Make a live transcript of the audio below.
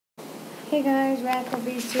Hey guys, Radical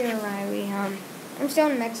Beast here, Riley. I'm still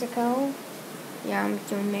in Mexico. Yeah, I'm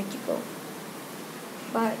still in Mexico.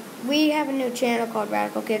 But we have a new channel called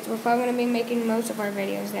Radical Kids. We're probably going to be making most of our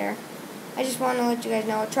videos there. I just want to let you guys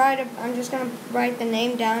know. I'm just going to write the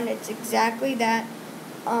name down. It's exactly that.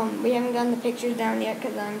 We haven't gotten the pictures down yet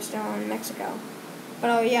because I'm still in Mexico.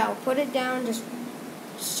 But yeah, I'll put it down. Just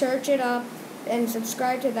search it up and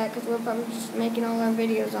subscribe to that because we're probably just making all our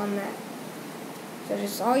videos on that. So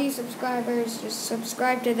just all you subscribers, just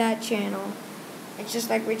subscribe to that channel. It's just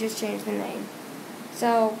like we just changed the name.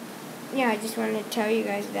 So, yeah, I just wanted to tell you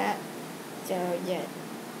guys that. So, yeah,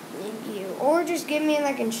 thank you. Or just give me,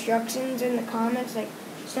 like, instructions in the comments, like,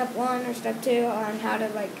 step 1 or step 2 on how to,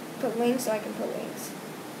 like, put links so I can put links.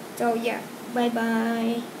 So, yeah,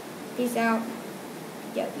 bye-bye. Peace out.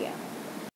 Yeah.